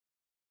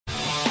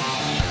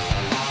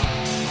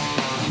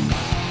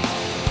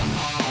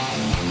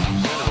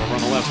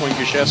wing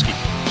Gaszewski.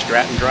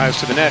 Stratton drives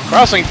to the net,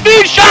 crossing,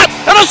 feed shot,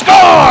 and a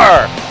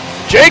score!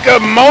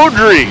 Jacob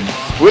Modry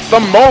with the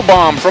Mo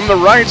bomb from the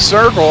right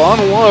circle,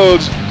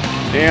 unloads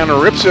and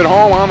rips it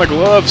home on the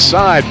glove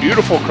side.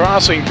 Beautiful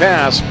crossing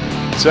pass,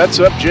 sets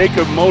up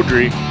Jacob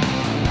Modry,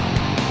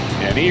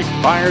 and he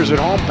fires it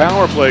home.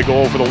 Power play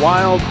goal for the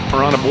Wild.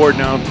 We're on the board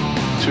now,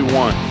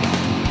 2-1.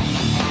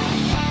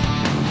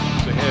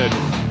 Ahead,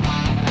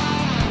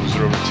 moves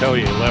it over to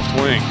Tellier, left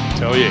wing.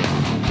 Tellier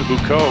to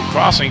Bucco,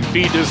 crossing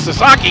feed to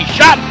Sasaki,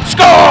 shot,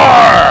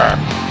 score!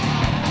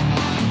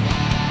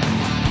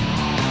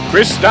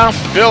 Christophe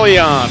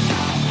Fillion.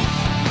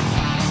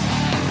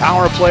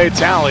 Power play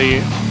tally,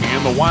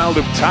 and the Wild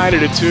have tied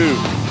it at 2.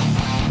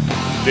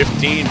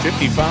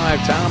 15:55,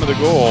 time of the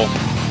goal.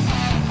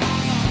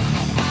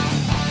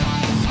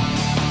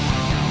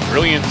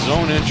 Brilliant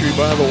zone entry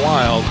by the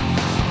Wild.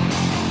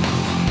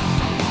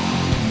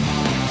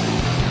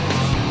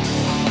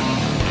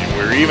 And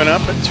we're even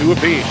up at 2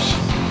 apiece.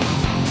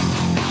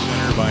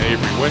 Center by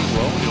Avery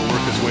Winslow. He'll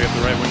work his way up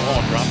the right wing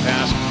wall. Drop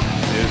pass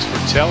is for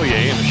Tellier,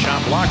 and the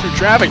shot blocked through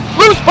traffic.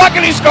 Loose puck,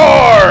 and he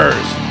scores!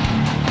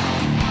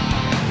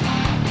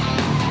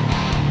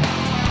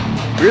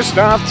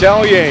 Christophe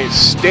Tellier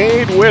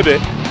stayed with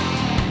it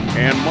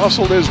and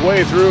muscled his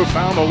way through,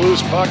 found a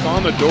loose puck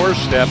on the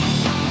doorstep,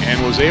 and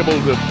was able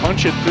to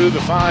punch it through the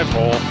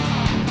 5-hole.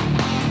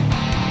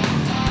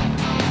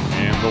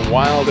 And the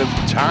Wild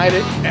have tied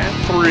it at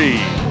 3.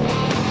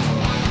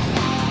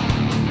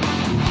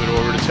 Moves it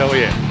over to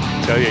Tellier.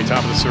 Tellier,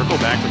 top of the circle,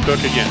 back to Cook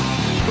again.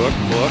 Cook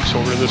looks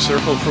over to the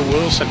circle for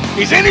Wilson.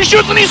 He's in, he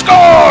shoots, and he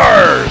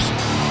scores!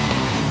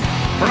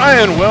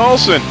 Brian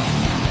Wilson.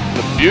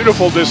 The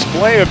beautiful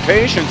display of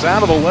patience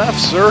out of the left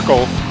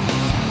circle.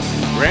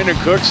 Brandon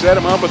Cook set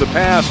him up with a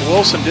pass.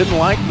 Wilson didn't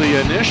like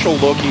the initial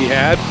look he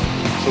had,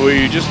 so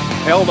he just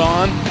held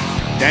on,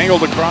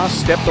 dangled across,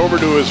 stepped over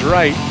to his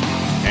right,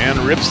 and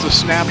rips the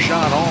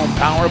snapshot home.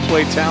 Power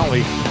play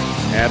tally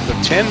at the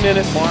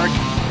 10-minute mark,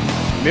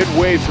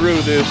 midway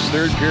through this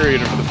third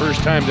period, and for the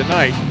first time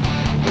tonight,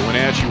 the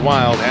Wenatchee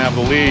Wild have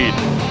the lead.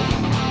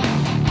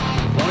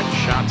 Point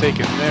shot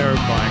taken there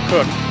by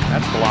Cook.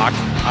 That's blocked.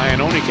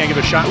 Iannone can't get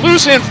a shot.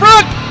 Loose in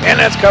front, and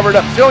that's covered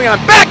up. Fillion,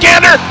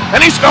 backhander,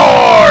 and he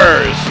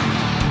scores!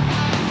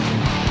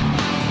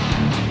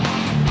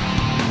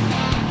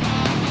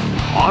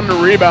 On the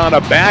rebound, a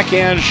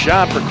backhand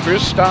shot for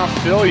Christophe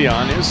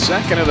Fillion, his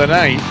second of the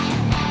night.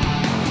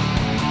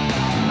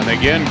 And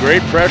again,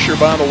 great pressure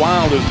by the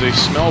Wild as they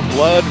smell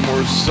blood and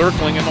were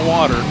circling in the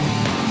water.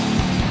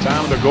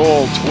 Time of the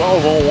goal,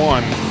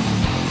 12:01.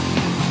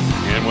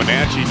 And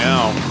Wenatchee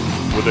now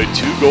with a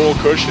 2-goal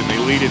cushion. They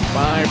lead at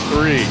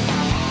 5-3.